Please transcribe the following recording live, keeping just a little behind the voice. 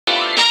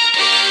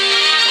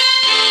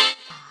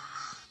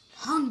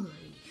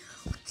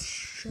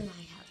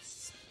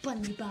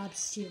SpongeBob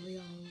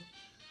cereal.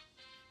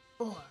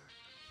 Or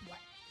what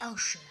else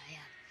should I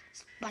have?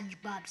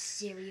 SpongeBob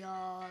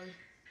cereal.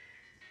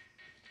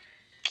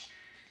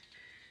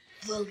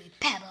 Fruity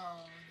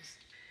Pebbles.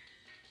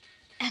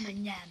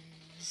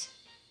 M&M's.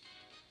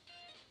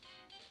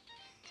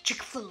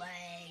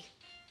 Chick-fil-A.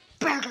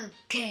 Burger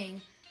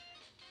King.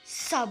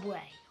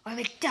 Subway. Or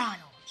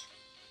McDonald's.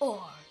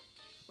 Or,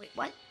 wait,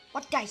 what?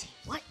 What did I say?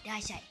 What did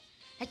I say?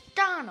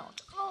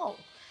 McDonald's. Oh,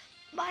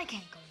 but I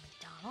can't go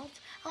to McDonald's.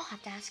 I'll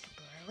have to ask a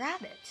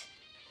rabbit.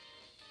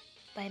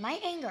 But I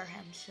might anger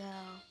him, so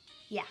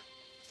yeah.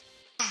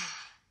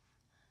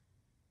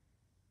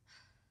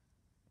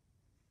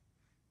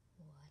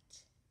 What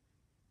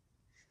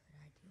should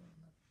I do?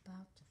 I'm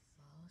about to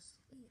fall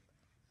asleep.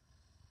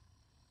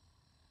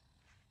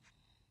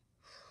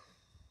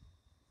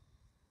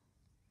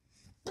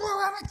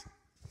 Rabbit!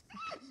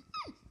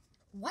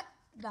 What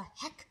the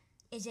heck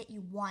is it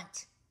you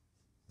want?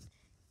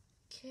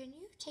 Can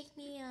you take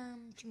me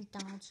to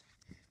McDonald's?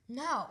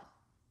 No.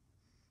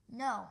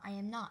 No, I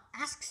am not.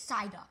 Ask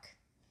Psyduck.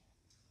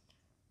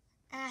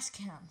 Ask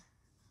him.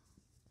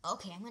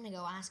 Okay, I'm gonna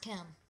go ask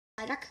him.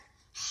 Psyduck,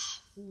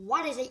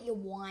 what is it you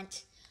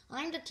want?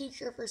 I'm the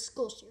teacher for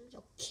school series,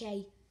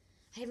 okay?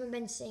 I haven't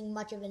been seeing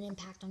much of an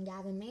impact on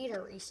Gavin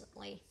Mater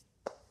recently.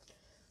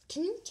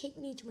 Can you take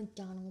me to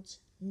McDonald's?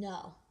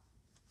 No.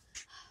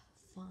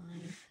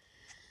 Fine.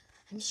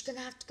 I'm just gonna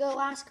have to go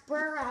ask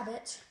Brer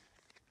Rabbit.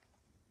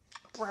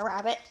 Brer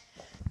Rabbit,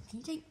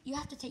 you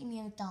have to take me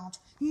to McDonald's.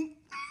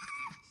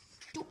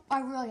 I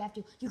really have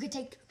to. You can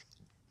take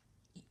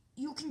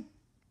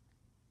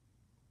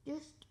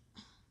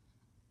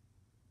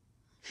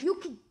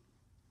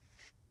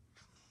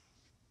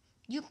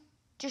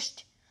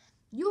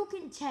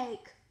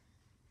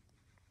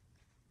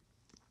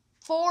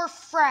 4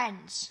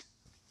 friends.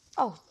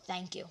 Oh,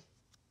 thank you.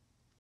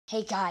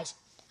 Hey guys,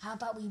 how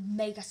about we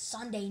make a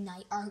Sunday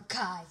night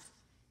archive?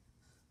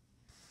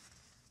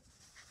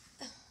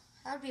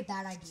 That would be a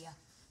bad idea.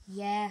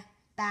 Yeah,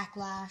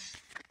 backlash.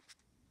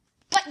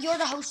 But you're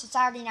the host of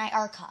Saturday Night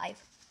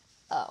Archive.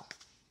 Oh.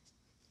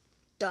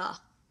 Duh.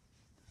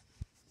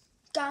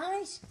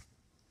 Guys?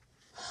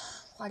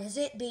 What is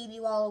it, baby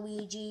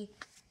Waluigi?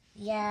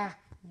 Yeah,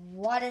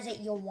 what is it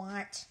you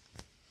want?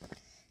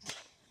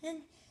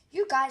 Can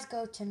you guys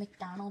go to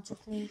McDonald's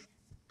with me?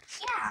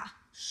 Yeah,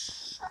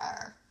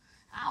 sure.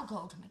 I'll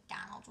go to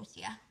McDonald's with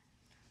you.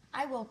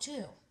 I will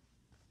too.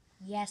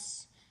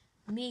 Yes,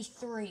 me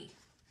 3.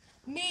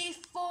 Me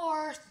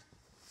 4th.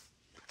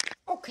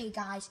 Okay,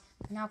 guys,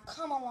 now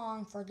come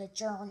along for the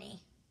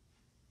journey.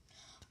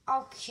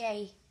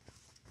 Okay.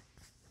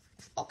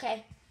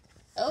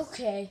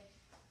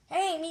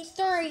 Hey, me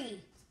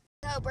 3.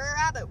 So, Brer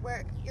Rabbit,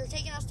 you're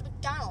taking us to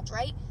McDonald's,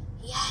 right?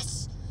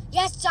 Yes,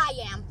 I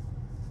am.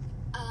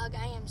 Ugh,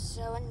 I am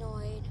so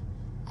annoyed.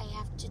 I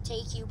have to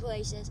take you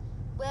places.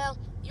 Well,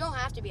 you don't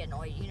have to be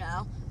annoyed, you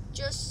know.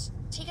 Just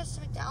take us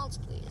to McDonald's,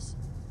 please.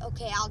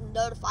 Okay, I'll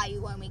notify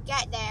you when we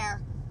get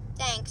there.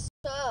 Thanks.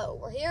 So,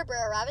 we're here,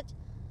 Brer Rabbit.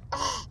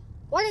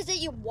 What is it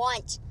you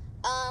want?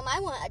 I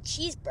want a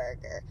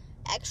cheeseburger,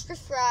 extra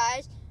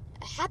fries,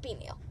 a Happy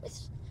Meal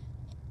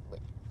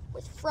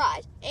with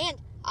fries, and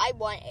I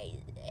want a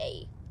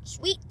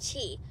sweet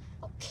tea.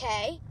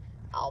 Okay,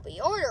 I'll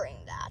be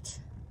ordering that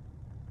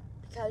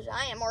because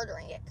I am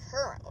ordering it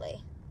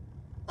currently.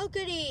 Oh,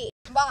 goody!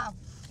 Mom,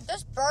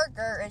 this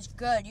burger is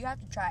good. You have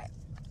to try it.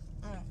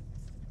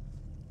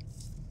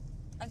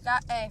 I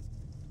got a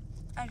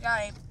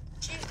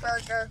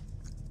cheeseburger,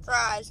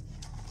 fries,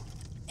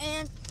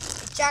 and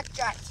a Jack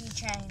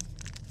keychain.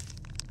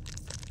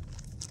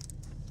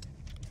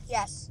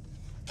 Yes,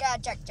 got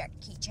a Jack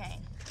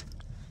keychain.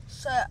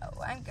 So,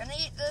 I'm gonna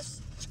eat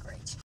this. It's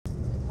great.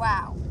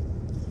 Wow.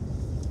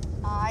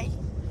 I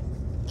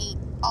ate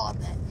all of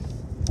it.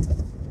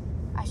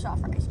 I saw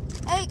fries.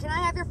 Hey, can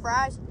I have your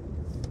fries?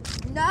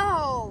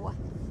 No,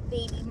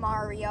 baby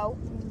Mario.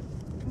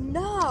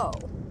 No.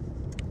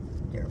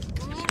 They're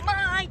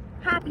my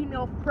Happy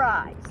Meal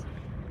fries.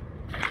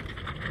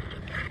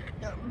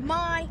 They're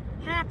my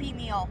Happy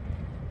Meal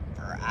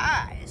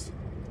fries.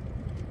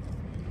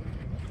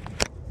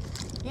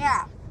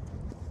 Yeah.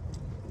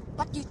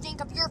 What do you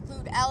think of your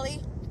food,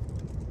 Ellie?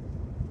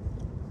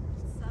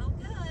 So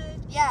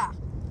good. Yeah.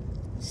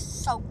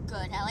 So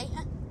good, Ellie.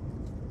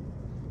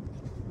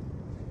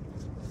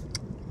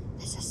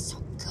 This is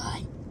so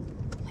good.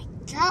 Oh my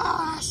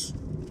gosh.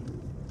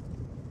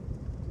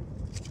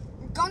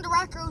 We're going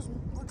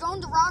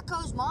to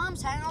Rocco's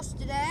mom's house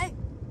today.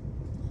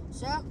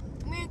 So,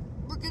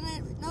 we're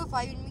gonna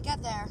notify you when we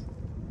get there.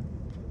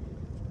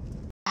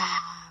 We're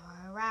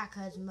at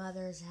Rocco's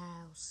mother's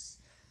house.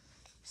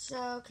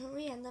 So, can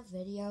we end the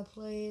video,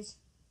 please?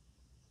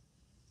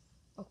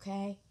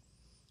 Okay.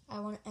 I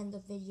want to end the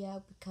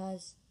video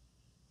because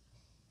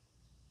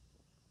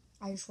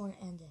I just want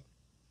to end it.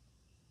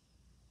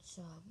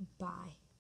 So, bye.